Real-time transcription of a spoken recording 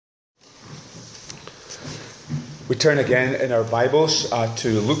We turn again in our Bibles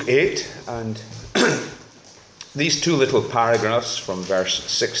to Luke 8, and these two little paragraphs from verse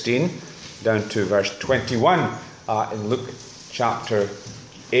 16 down to verse 21 in Luke chapter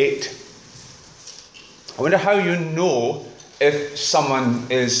 8. I wonder how you know if someone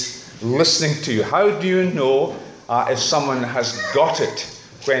is listening to you. How do you know if someone has got it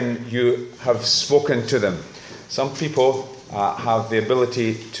when you have spoken to them? Some people have the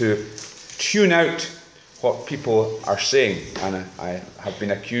ability to tune out what people are saying, and I have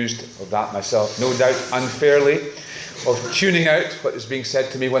been accused of that myself, no doubt unfairly, of tuning out what is being said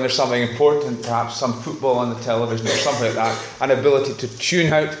to me when there's something important, perhaps some football on the television or something like that, an ability to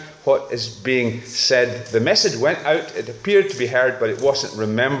tune out what is being said. The message went out, it appeared to be heard, but it wasn't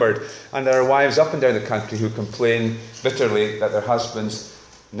remembered. And there are wives up and down the country who complain bitterly that their husbands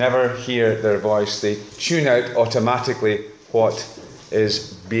never hear their voice. They tune out automatically what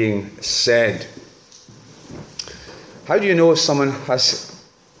is being said. How do you know if someone has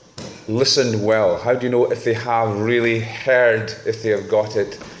listened well? How do you know if they have really heard, if they have got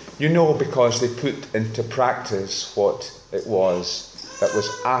it? You know because they put into practice what it was that was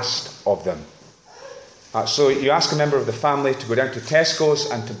asked of them. So you ask a member of the family to go down to Tesco's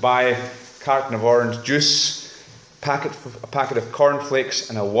and to buy a carton of orange juice, a packet of cornflakes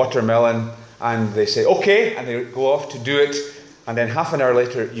and a watermelon, and they say, okay, and they go off to do it, and then half an hour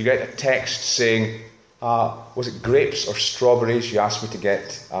later you get a text saying, was it grapes or strawberries you asked me to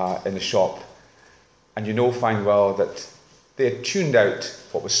get in the shop? And you know fine well that they had tuned out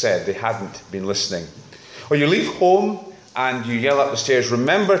what was said. They hadn't been listening. Or you leave home and you yell up the stairs,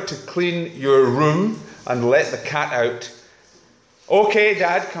 remember to clean your room and let the cat out. Okay,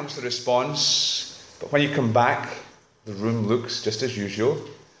 Dad, comes the response. But when you come back, the room looks just as usual,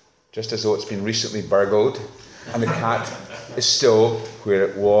 just as though it's been recently burgled, and the cat is still where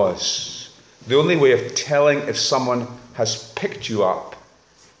it was. The only way of telling if someone has picked you up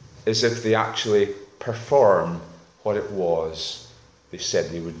is if they actually perform what it was they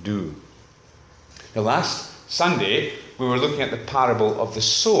said they would do. Now, last Sunday, we were looking at the parable of the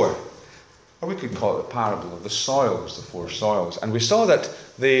sower, or we could call it the parable of the soils, the four soils. And we saw that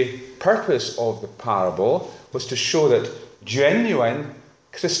the purpose of the parable was to show that genuine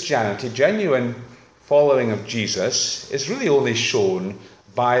Christianity, genuine following of Jesus, is really only shown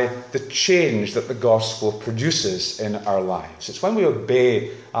by the change that the gospel produces in our lives. It's when we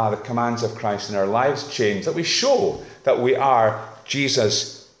obey the commands of Christ and our lives change that we show that we are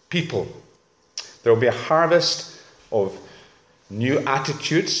Jesus' people. There will be a harvest of new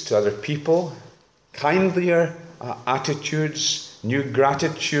attitudes to other people, kindlier attitudes, new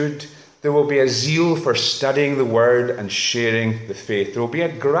gratitude. There will be a zeal for studying the word and sharing the faith. There will be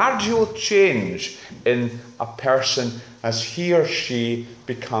a gradual change in a person as he or she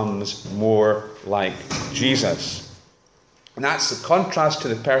becomes more like Jesus. And that's the contrast to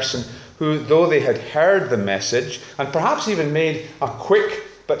the person who, though they had heard the message and perhaps even made a quick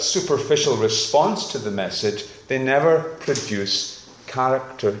but superficial response to the message, they never produce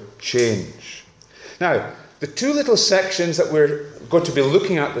character change. Now, the two little sections that we're going to be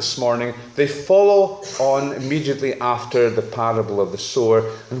looking at this morning, they follow on immediately after the parable of the sower.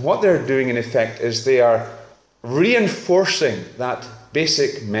 And what they're doing, in effect, is they are reinforcing that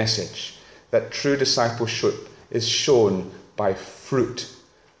basic message that true discipleship is shown by fruit.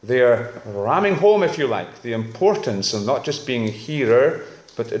 They are ramming home, if you like, the importance of not just being a hearer,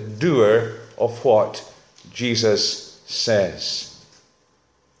 but a doer of what Jesus says.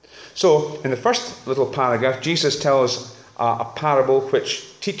 So, in the first little paragraph, Jesus tells a parable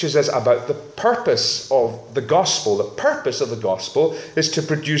which teaches us about the purpose of the gospel. The purpose of the gospel is to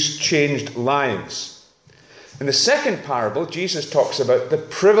produce changed lives. In the second parable, Jesus talks about the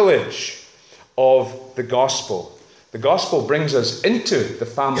privilege of the gospel. The gospel brings us into the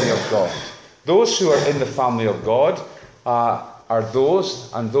family of God. Those who are in the family of God are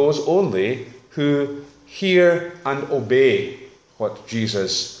those, and those only, who hear and obey what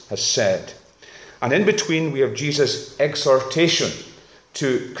Jesus has said. And in between, we have Jesus' exhortation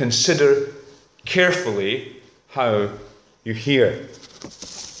to consider carefully how you hear.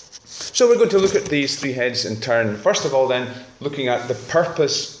 So we're going to look at these three heads in turn. First of all, then, looking at the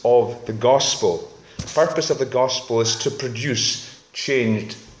purpose of the gospel. The purpose of the gospel is to produce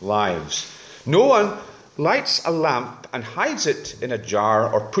changed lives. No one lights a lamp and hides it in a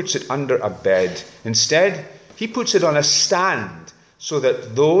jar or puts it under a bed. Instead, he puts it on a stand so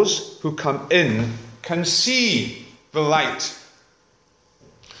that those who come in can see the light.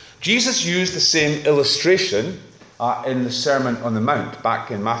 Jesus used the same illustration in the Sermon on the Mount,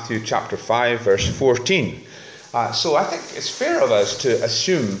 back in Matthew chapter 5, verse 14. So I think it's fair of us to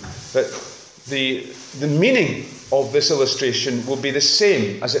assume that the meaning of this illustration will be the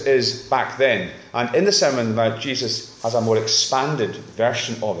same as it is back then. And in the Sermon on the Mount, Jesus has a more expanded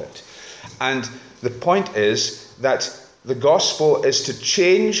version of it. And the point is that the gospel is to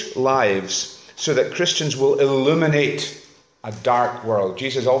change lives so that Christians will illuminate a dark world.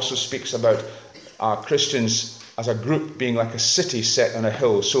 Jesus also speaks about Christians as a group being like a city set on a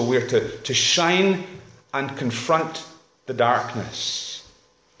hill. So we're to shine and confront the darkness.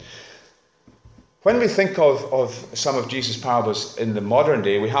 When we think of some of Jesus' parables in the modern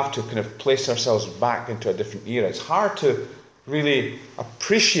day, we have to kind of place ourselves back into a different era. It's hard to really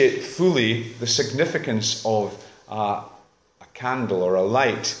appreciate fully the significance of a candle or a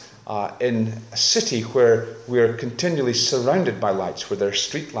light in a city where we're continually surrounded by lights, where there are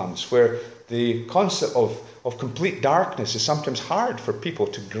street lamps, where the concept of complete darkness is sometimes hard for people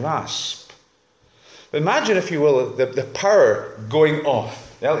to grasp. But imagine, if you will, the power going off,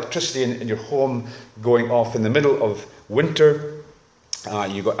 the electricity in your home going off in the middle of winter.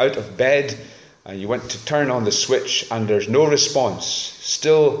 You got out of bed, you went to turn on the switch, and there's no response,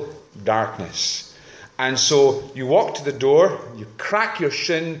 still darkness. And so you walk to the door, you crack your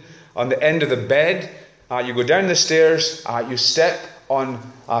shin on the end of the bed, you go down the stairs, you step on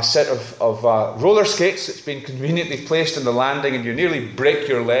a set of roller skates that's been conveniently placed on the landing, and you nearly break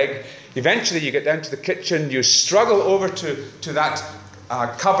your leg. Eventually you get down to the kitchen, you struggle over to that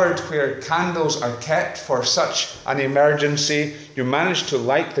cupboard where candles are kept for such an emergency. You manage to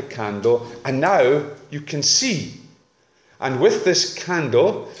light the candle, and now you can see. And with this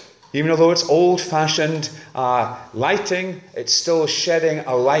candle, even though it's old-fashioned lighting, it's still shedding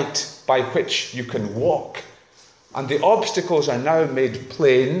a light by which you can walk. And the obstacles are now made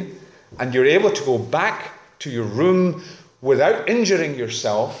plain, and you're able to go back to your room without injuring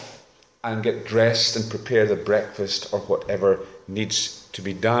yourself and get dressed and prepare the breakfast or whatever needs to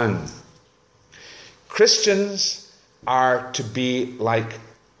be done. Christians are to be like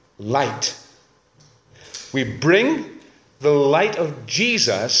light. We bring the light of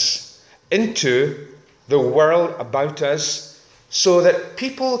Jesus into the world about us so that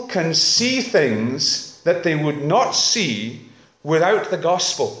people can see things that they would not see without the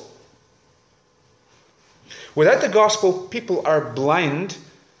gospel. Without the gospel, people are blind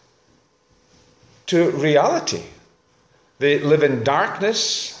to reality. They live in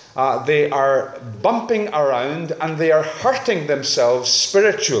darkness, they are bumping around, and they are hurting themselves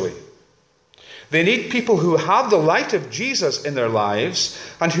spiritually. They need people who have the light of Jesus in their lives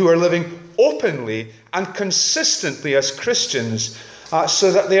and who are living openly and consistently as Christians,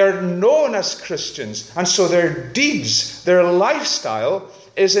 so that they are known as Christians, and so their deeds, their lifestyle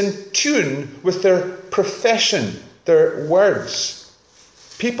is in tune with their profession, their words.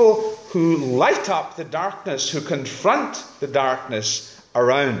 People who light up the darkness, who confront the darkness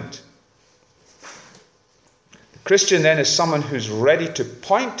around. The Christian then is someone who's ready to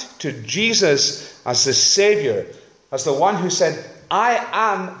point to Jesus as the Saviour, as the one who said, "I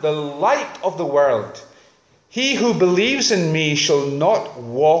am the light of the world. He who believes in me shall not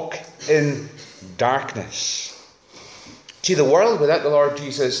walk in darkness." See, the world without the Lord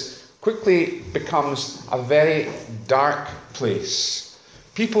Jesus quickly becomes a very dark place.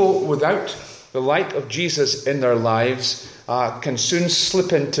 People without the light of Jesus in their lives can soon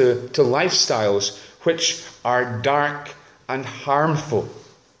slip into lifestyles which are dark and harmful.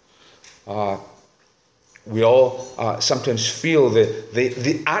 We all sometimes feel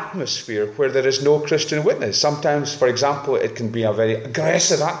the atmosphere where there is no Christian witness. Sometimes, for example, it can be a very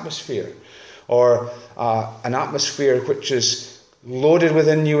aggressive atmosphere, or an atmosphere which is loaded with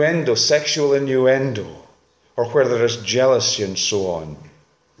innuendo, sexual innuendo, or where there is jealousy and so on.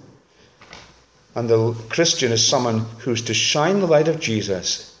 And the Christian is someone who's to shine the light of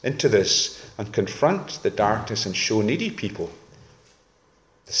Jesus into this and confront the darkness and show needy people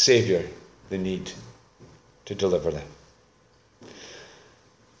the Saviour they need to deliver them.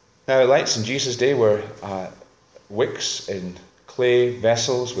 Now, lights in Jesus' day were wicks in clay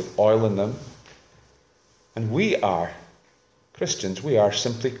vessels with oil in them. And we are, Christians, we are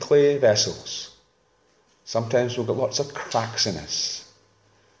simply clay vessels. Sometimes we've got lots of cracks in us.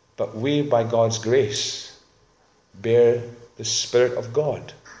 But we, by God's grace, bear the Spirit of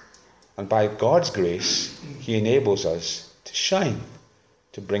God. And by God's grace, He enables us to shine,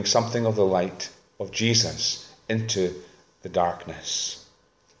 to bring something of the light of Jesus into the darkness.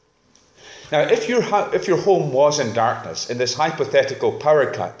 Now, if your home was in darkness, in this hypothetical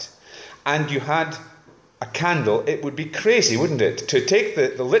power cut, and you had a candle, it would be crazy, wouldn't it, to take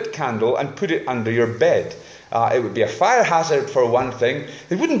the lit candle and put it under your bed. It would be a fire hazard for one thing.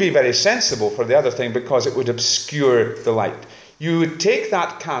 It wouldn't be very sensible for the other thing, because it would obscure the light. You would take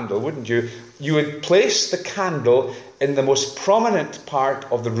that candle, wouldn't you? You would place the candle in the most prominent part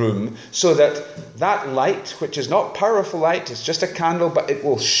of the room so that that light, which is not powerful light, it's just a candle, but it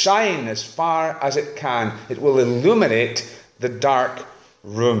will shine as far as it can. It will illuminate the dark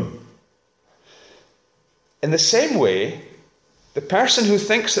room. In the same way, the person who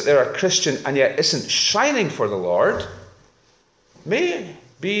thinks that they're a Christian and yet isn't shining for the Lord may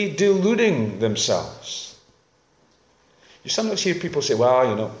be deluding themselves. You sometimes hear people say,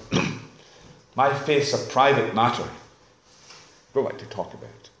 well, my faith's a private matter. I don't like to talk about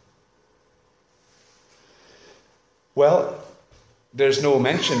it. Well, there's no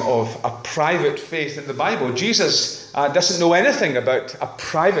mention of a private faith in the Bible. Jesus doesn't know anything about a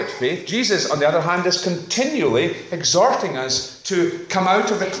private faith. Jesus, on the other hand, is continually exhorting us to come out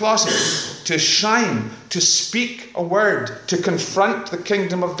of the closet, to shine, to speak a word, to confront the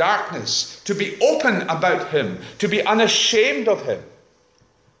kingdom of darkness, to be open about him, to be unashamed of him.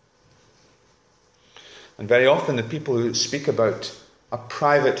 And very often the people who speak about a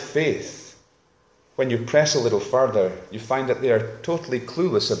private faith, when you press a little further, you find that they are totally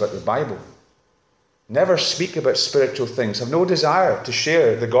clueless about the Bible. Never speak about spiritual things, have no desire to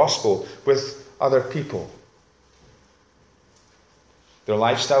share the gospel with other people. Their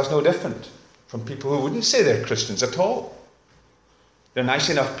lifestyle is no different from people who wouldn't say they're Christians at all. They're nice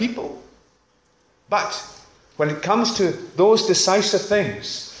enough people. But when it comes to those decisive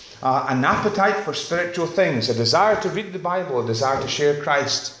things, an appetite for spiritual things, a desire to read the Bible, a desire to share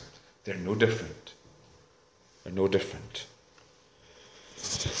Christ, they're no different. They're no different.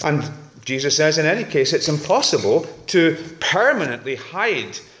 And Jesus says, in any case, it's impossible to permanently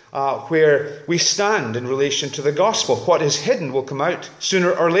hide where we stand in relation to the gospel. What is hidden will come out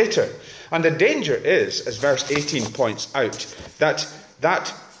sooner or later. And the danger is, as verse 18 points out, that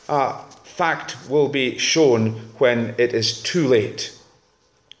fact will be shown when it is too late.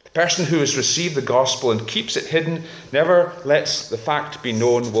 The person who has received the gospel and keeps it hidden, never lets the fact be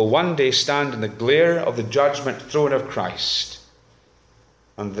known, will one day stand in the glare of the judgment throne of Christ.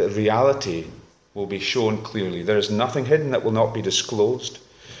 And the reality will be shown clearly. There is nothing hidden that will not be disclosed,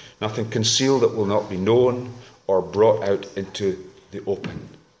 nothing concealed that will not be known or brought out into the open.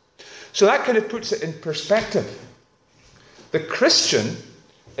 So that kind of puts it in perspective. The Christian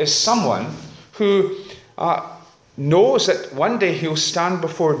is someone who knows that one day he'll stand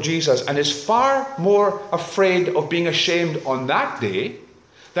before Jesus and is far more afraid of being ashamed on that day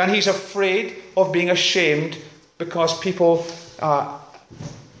than he's afraid of being ashamed because people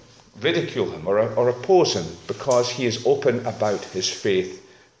ridicule him or oppose him because he is open about his faith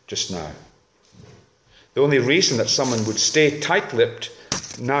just now. The only reason that someone would stay tight-lipped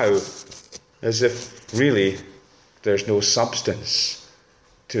now is if really there's no substance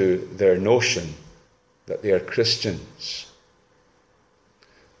to their notion that they are Christians.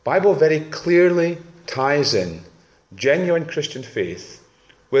 The Bible very clearly ties in genuine Christian faith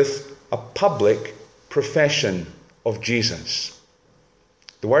with a public profession of Jesus.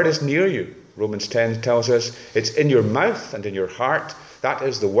 The word is near you. Romans 10 tells us it's in your mouth and in your heart. That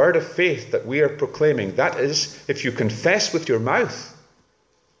is the word of faith that we are proclaiming. That is, if you confess with your mouth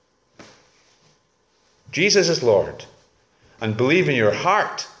Jesus is Lord and believe in your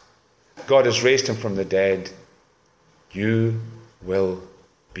heart God has raised him from the dead, you will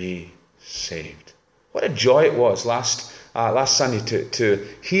be saved. What a joy it was last Sunday to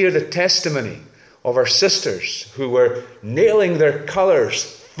hear the testimony of our sisters who were nailing their colours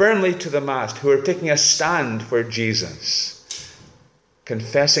firmly to the mast, who were taking a stand for Jesus,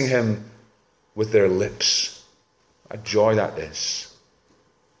 confessing him with their lips. What a joy that is.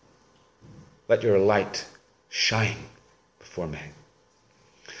 Let your light shine before men.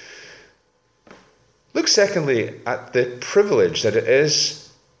 Look secondly at the privilege that it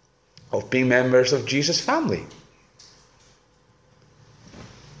is of being members of Jesus' family.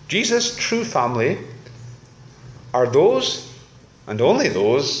 Jesus' true family are those, and only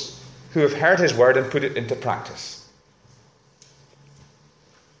those, who have heard his word and put it into practice.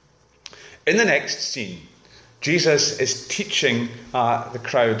 In the next scene, Jesus is teaching the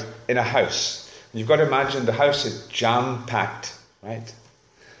crowd in a house. You've got to imagine the house is jam-packed, right?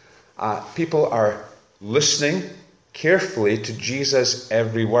 People are listening carefully to Jesus'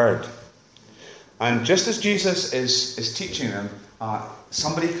 every word. And just as Jesus is teaching them,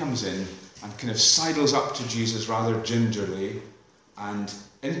 somebody comes in and kind of sidles up to Jesus rather gingerly and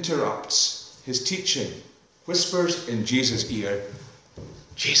interrupts his teaching, whispers in Jesus' ear,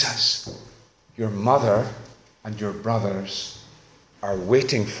 "Jesus, your mother and your brothers are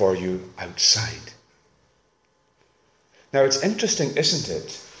waiting for you outside." Now it's interesting, isn't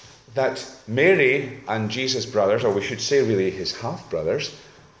it, that Mary and Jesus' brothers, or we should say really his half-brothers,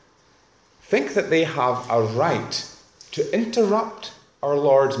 think that they have a right to interrupt our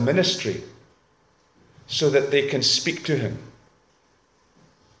Lord's ministry so that they can speak to him.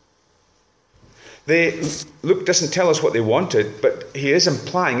 Luke doesn't tell us what they wanted, but he is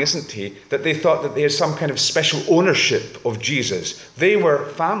implying, isn't he, that they thought that they had some kind of special ownership of Jesus. They were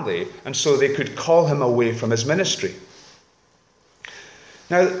family, and so they could call him away from his ministry.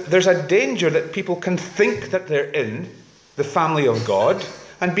 Now, there's a danger that people can think that they're in the family of God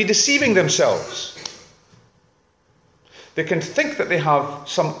and be deceiving themselves. They can think that they have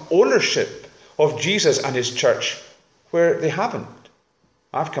some ownership of Jesus and his church where they haven't.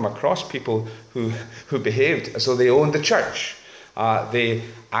 I've come across people who behaved as though they owned the church. They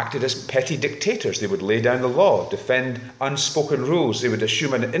acted as petty dictators. They would lay down the law, defend unspoken rules. They would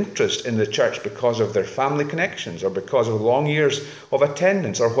assume an interest in the church because of their family connections or because of long years of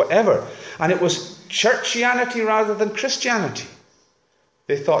attendance or whatever. And it was churchianity rather than Christianity.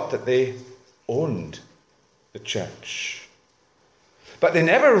 They thought that they owned the church. But they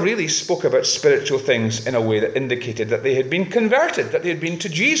never really spoke about spiritual things in a way that indicated that they had been converted, that they had been to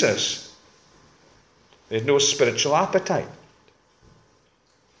Jesus. They had no spiritual appetite,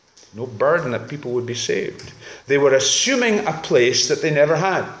 no burden that people would be saved. They were assuming a place that they never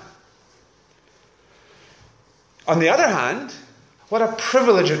had. On the other hand, what a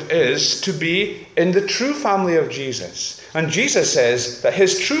privilege it is to be in the true family of Jesus. And Jesus says that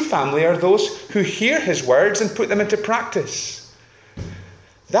his true family are those who hear his words and put them into practice.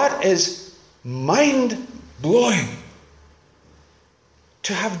 That is mind-blowing.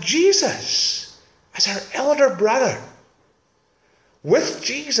 To have Jesus as our elder brother, with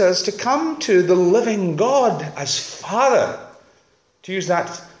Jesus to come to the living God as Father, to use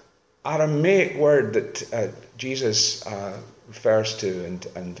that Aramaic word that Jesus refers to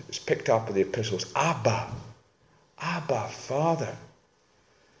and is picked up in the epistles, Abba, Father.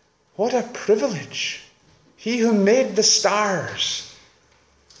 What a privilege. He who made the stars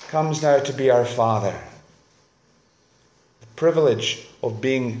comes now to be our Father. The privilege of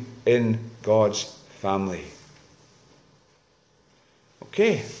being in God's family.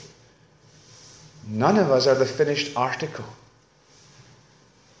 Okay, none of us are the finished article,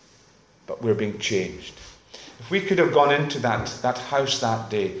 but we're being changed. If we could have gone into that house that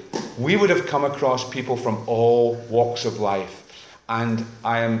day, we would have come across people from all walks of life. And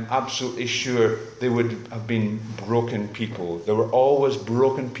I am absolutely sure they would have been broken people. There were always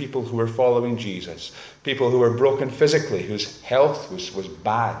broken people who were following Jesus. People who were broken physically, whose health was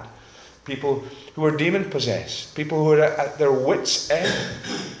bad. People who were demon-possessed. People who were at their wits' end.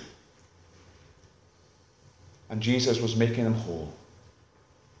 And Jesus was making them whole.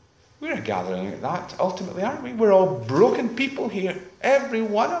 We're a gathering like that, ultimately, aren't we? We're all broken people here. Every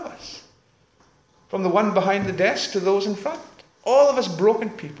one of us. From the one behind the desk to those in front. All of us broken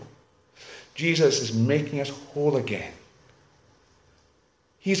people. Jesus is making us whole again.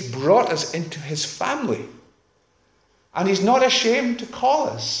 He's brought us into his family. And he's not ashamed to call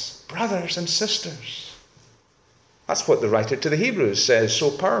us brothers and sisters. That's what the writer to the Hebrews says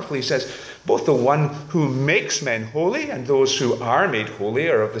so powerfully. He says, both the one who makes men holy and those who are made holy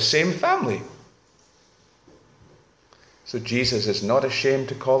are of the same family. So Jesus is not ashamed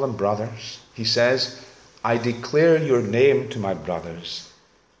to call them brothers. He says, I declare your name to my brothers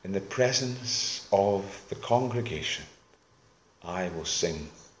in the presence of the congregation. I will sing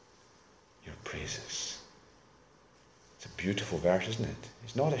your praises. It's a beautiful verse, isn't it?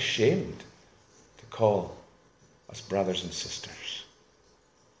 He's not ashamed to call us brothers and sisters.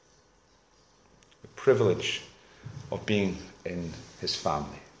 The privilege of being in his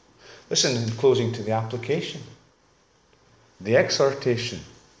family. Listen in closing to the application, the exhortation,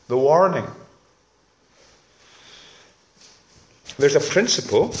 the warning. There's a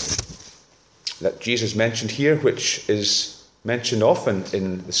principle that Jesus mentioned here, which is mentioned often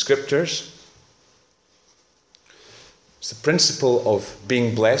in the scriptures. It's the principle of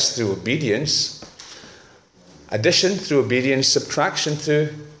being blessed through obedience, addition through obedience, subtraction through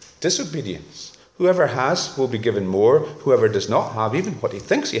disobedience. Whoever has will be given more. Whoever does not have, even what he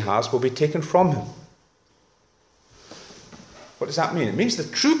thinks he has, will be taken from him. What does that mean? It means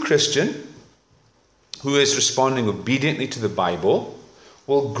the true Christian who is responding obediently to the Bible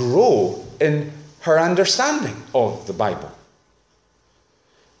will grow in her understanding of the Bible.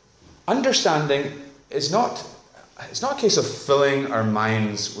 Understanding is not a case of filling our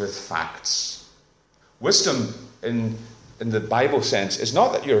minds with facts. Wisdom in the Bible sense is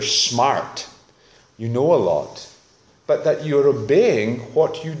not that you're smart, you know a lot, but that you're obeying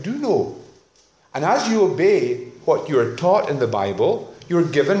what you do know. And as you obey what you are taught in the Bible, you're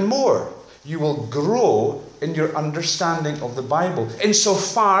given more. You will grow in your understanding of the Bible.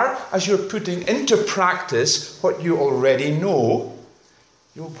 Insofar as you're putting into practice what you already know,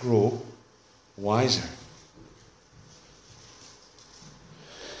 you'll grow wiser.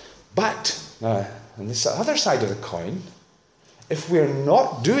 But, on this other side of the coin, if we're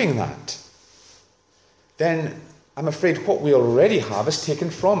not doing that, then I'm afraid what we already have is taken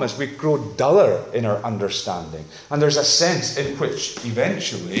from us. We grow duller in our understanding. And there's a sense in which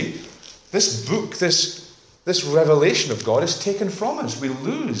eventually this book, this revelation of God is taken from us. We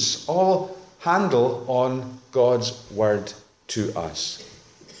lose all handle on God's word to us.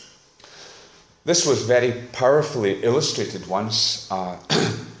 This was very powerfully illustrated once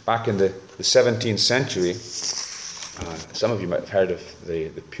back in the 17th century. Some of you might have heard of the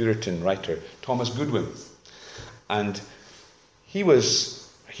Puritan writer Thomas Goodwin. And he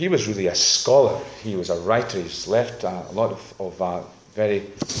was really a scholar. He was a writer. He's left a lot of very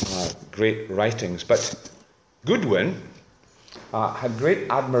great writings. But Goodwin had great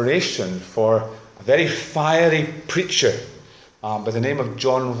admiration for a very fiery preacher by the name of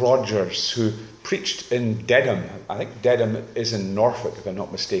John Rogers, who preached in Dedham. I think Dedham is in Norfolk, if I'm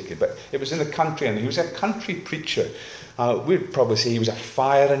not mistaken. But it was in the country, and he was a country preacher. We'd probably say he was a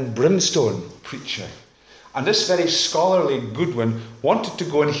fire and brimstone preacher. And this very scholarly Goodwin wanted to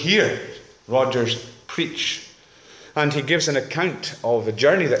go and hear Rogers preach. And he gives an account of a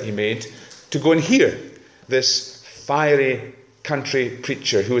journey that he made to go and hear this fiery country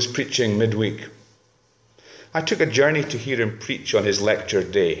preacher who was preaching midweek. I took a journey to hear him preach on his lecture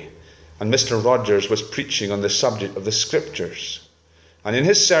day, and Mr. Rogers was preaching on the subject of the Scriptures. And in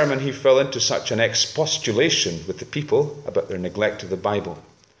his sermon he fell into such an expostulation with the people about their neglect of the Bible.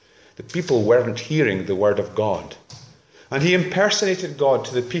 The people weren't hearing the word of God. And he impersonated God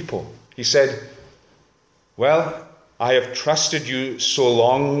to the people. He said, "Well, I have trusted you so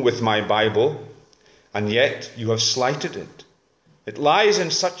long with my Bible, and yet you have slighted it. It lies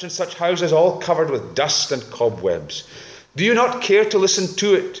in such and such houses, all covered with dust and cobwebs. Do you not care to listen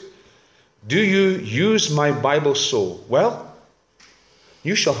to it? Do you use my Bible so? Well,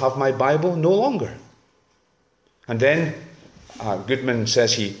 you shall have my Bible no longer." And then Goodman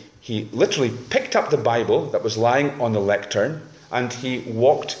says he literally picked up the Bible that was lying on the lectern, and he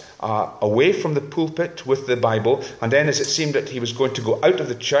walked away from the pulpit with the Bible. And then, as it seemed that he was going to go out of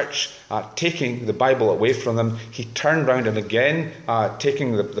the church, taking the Bible away from them, he turned round and again,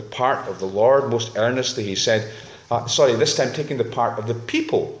 taking the part of the Lord most earnestly, he said, this time taking the part of the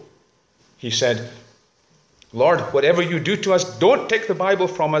people, he said, "Lord, whatever you do to us, don't take the Bible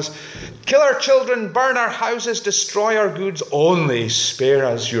from us. Kill our children, burn our houses, destroy our goods. Only spare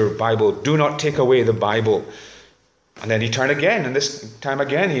us your Bible. Do not take away the Bible." And then he turned again, and this time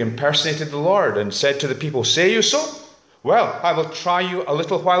again he impersonated the Lord and said to the people, "Say you so? Well, I will try you a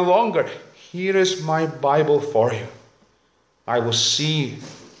little while longer. Here is my Bible for you. I will see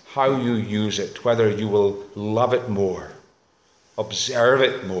how you use it, whether you will love it more, observe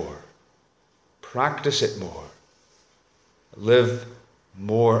it more, practice it more, live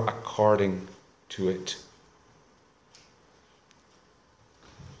more according to it."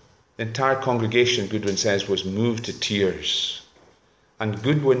 The entire congregation, Goodwin says, was moved to tears. And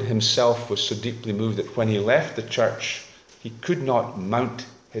Goodwin himself was so deeply moved that when he left the church, he could not mount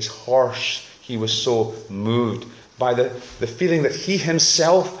his horse. He was so moved by the feeling that he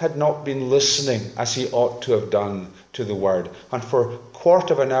himself had not been listening as he ought to have done to the word. And for a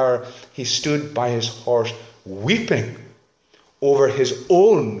quarter of an hour, he stood by his horse weeping over his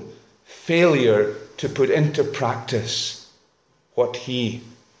own failure to put into practice what he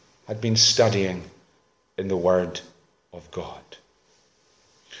had been studying in the Word of God.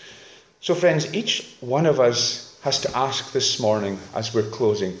 So friends, each one of us has to ask this morning as we're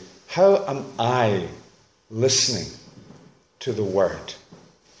closing, how am I listening to the Word?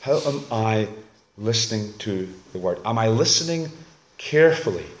 How am I listening to the Word? Am I listening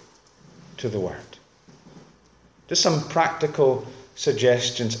carefully to the Word? Just some practical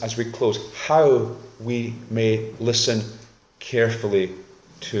suggestions as we close, how we may listen carefully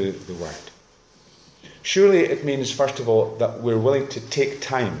to the Word. Surely it means, first of all, that we're willing to take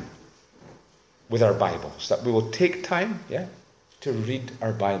time with our Bibles, that we will take time, to read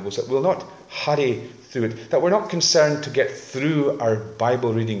our Bibles, that we'll not hurry through it, that we're not concerned to get through our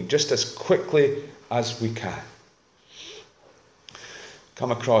Bible reading just as quickly as we can.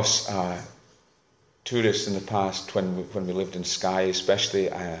 Come across tourists in the past when we lived in Skye, especially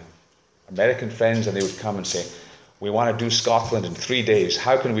American friends, and they would come and say, "We want to do Scotland in 3 days.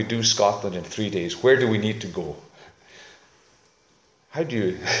 How can we do Scotland in 3 days? Where do we need to go?" How do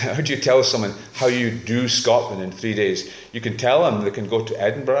you tell someone how you do Scotland in 3 days? You can tell them they can go to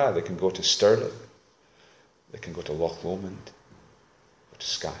Edinburgh, they can go to Stirling, they can go to Loch Lomond, go to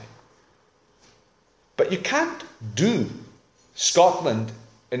Skye. But you can't do Scotland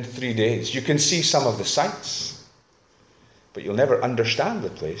in 3 days. You can see some of the sights, but you'll never understand the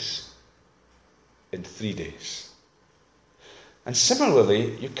place in 3 days. And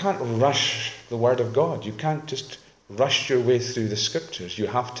similarly, you can't rush the Word of God. You can't just rush your way through the Scriptures. You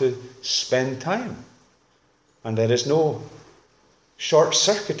have to spend time. And there is no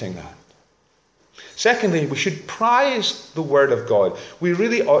short-circuiting that. Secondly, we should prize the Word of God. We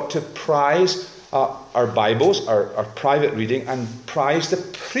really ought to prize our Bibles, our private reading, and prize the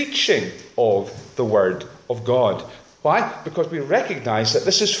preaching of the Word of God. Why? Because we recognize that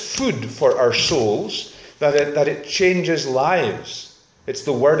this is food for our souls, that it changes lives. It's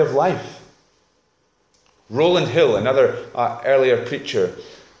the Word of life. Roland Hill, another earlier preacher,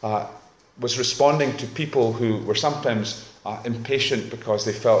 was responding to people who were sometimes impatient because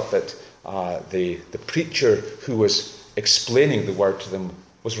they felt that the preacher who was explaining the Word to them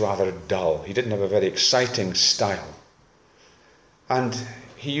was rather dull. He didn't have a very exciting style. And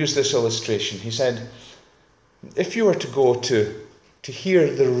he used this illustration. He said, if you were to go to hear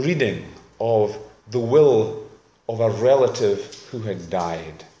the reading of the will of a relative who had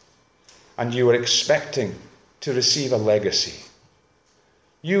died, and you were expecting to receive a legacy,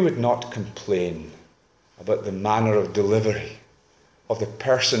 you would not complain about the manner of delivery of the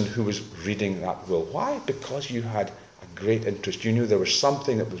person who was reading that will. Why? Because you had a great interest. You knew there was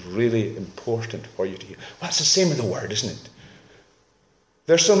something that was really important for you to hear. Well, that's the same with the Word, isn't it?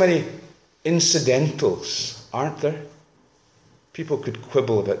 There's so many incidentals, aren't there? People could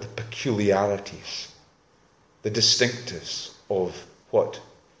quibble about the peculiarities, the distinctives of what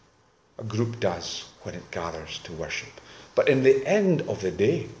a group does when it gathers to worship. But in the end of the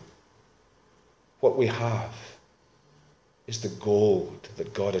day, what we have is the gold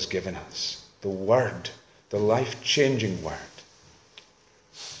that God has given us, the Word, the life-changing Word.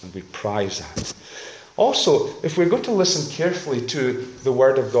 And we prize that. Also, if we're going to listen carefully to the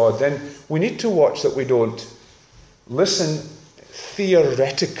Word of God, then we need to watch that we don't listen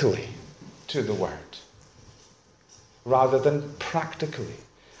theoretically to the Word, rather than practically.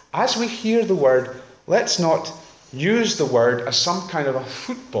 As we hear the Word, let's not use the Word as some kind of a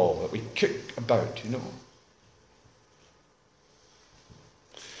football that we kick about,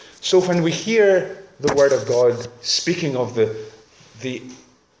 So when we hear the Word of God speaking of the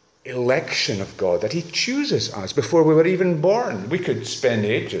election of God, that He chooses us before we were even born, we could spend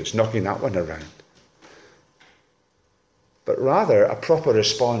ages knocking that one around. But rather, a proper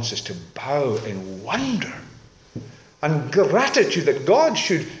response is to bow in wonder and gratitude that God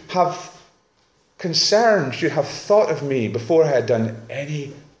should have concerned, should have thought of me before I had done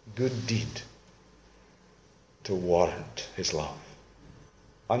any good deed to warrant His love.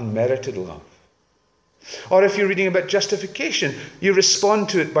 Unmerited love. Or if you're reading about justification, you respond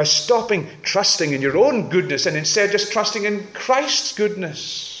to it by stopping trusting in your own goodness and instead just trusting in Christ's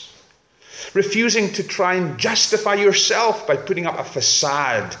goodness. Refusing to try and justify yourself by putting up a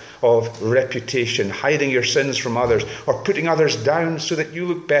facade of reputation, hiding your sins from others, or putting others down so that you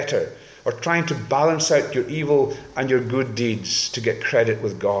look better, or trying to balance out your evil and your good deeds to get credit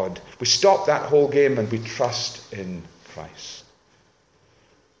with God. We stop that whole game and we trust in Christ.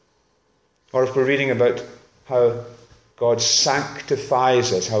 Or if we're reading about how God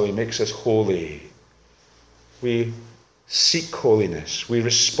sanctifies us, how He makes us holy, we seek holiness. We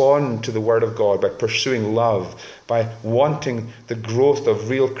respond to the Word of God by pursuing love, by wanting the growth of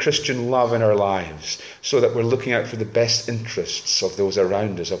real Christian love in our lives, so that we're looking out for the best interests of those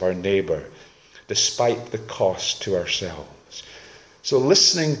around us, of our neighbour, despite the cost to ourselves. So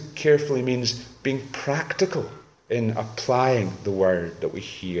listening carefully means being practical in applying the Word that we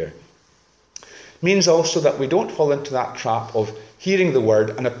hear. It means also that we don't fall into that trap of hearing the Word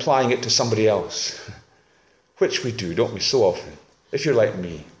and applying it to somebody else. Which we do, don't we, so often? If you're like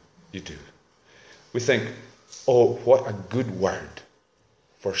me, you do. We think, oh, what a good word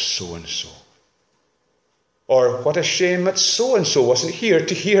for so-and-so. Or what a shame that so-and-so wasn't here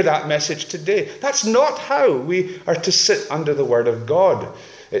to hear that message today. That's not how we are to sit under the Word of God.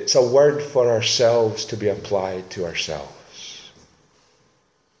 It's a word for ourselves to be applied to ourselves.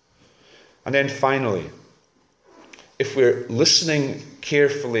 And then finally, if we're listening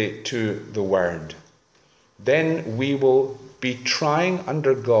carefully to the Word, then we will be trying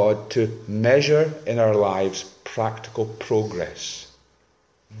under God to measure in our lives practical progress,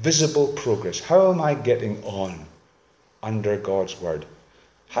 visible progress. How am I getting on under God's Word?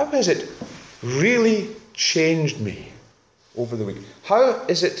 How has it really changed me over the week? How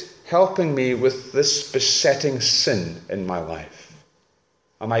is it helping me with this besetting sin in my life?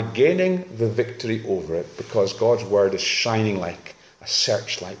 Am I gaining the victory over it because God's word is shining like a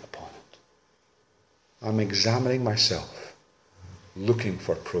searchlight upon it? I'm examining myself, looking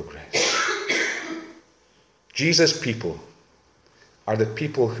for progress. Jesus' people are the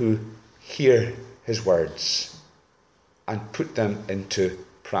people who hear his words and put them into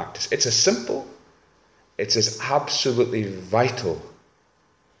practice. It's as simple, it's as absolutely vital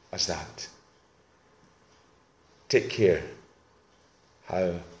as that. Take care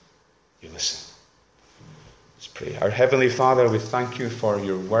how you listen. Let's pray. Our Heavenly Father, we thank you for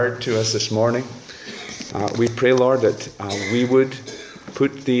your word to us this morning. We pray, Lord, that we would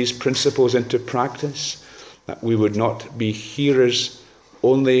put these principles into practice, that we would not be hearers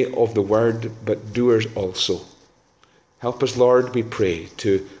only of the word, but doers also. Help us, Lord, we pray,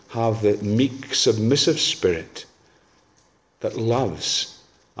 to have the meek, submissive spirit that loves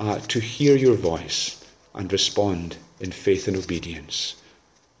to hear your voice and respond in faith and obedience.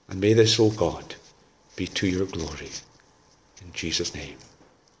 And may this, O God, be to your glory. In Jesus' name.